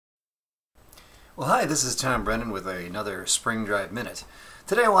Well, hi, this is Tom Brennan with another SpringDrive Minute.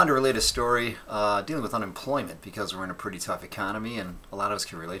 Today I wanted to relate a story dealing with unemployment because we're in a pretty tough economy and a lot of us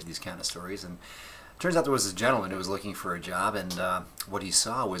can relate to these kind of stories. And it turns out there was a gentleman who was looking for a job, and what he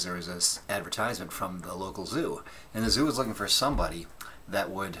saw was there was this advertisement from the local zoo. And the zoo was looking for somebody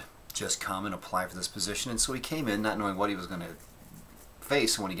that would just come and apply for this position. And so he came in not knowing what he was going to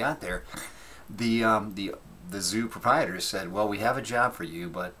face. And when he got there, the zoo proprietor said, well, we have a job for you,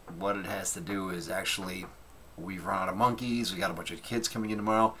 but what it has to do is actually we've run out of monkeys, we got a bunch of kids coming in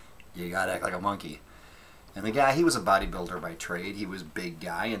tomorrow, you gotta act like a monkey. And the guy, he was a bodybuilder by trade, he was a big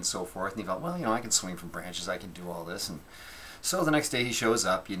guy and so forth, and he thought, well, you know, I can swing from branches, I can do all this. And so the next day he shows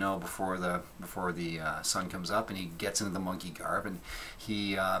up, you know, before the sun comes up, and he gets into the monkey garb, and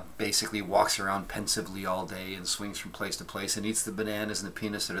he basically walks around pensively all day and swings from place to place and eats the bananas and the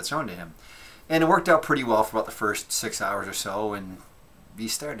peanuts that are thrown to him. And it worked out pretty well for about the first 6 hours or so, and he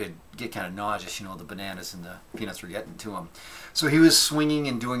started to get kind of nauseous, you know, the bananas and the peanuts were getting to him. So he was swinging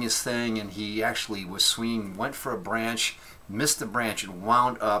and doing his thing, and he actually was swinging, went for a branch, missed the branch, and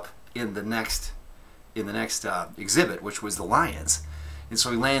wound up in the next exhibit, which was the lions. And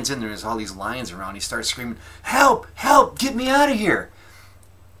so he lands in there, and there's all these lions around. He starts screaming, "Help! Help! Get me out of here!"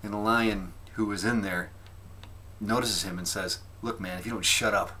 And the lion who was in there notices him and says, "Look, man, if you don't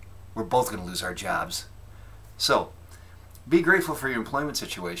shut up, we're both going to lose our jobs." So, be grateful for your employment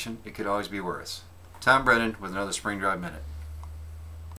situation. It could always be worse. Tom Brennan with another SpringDrive Minute.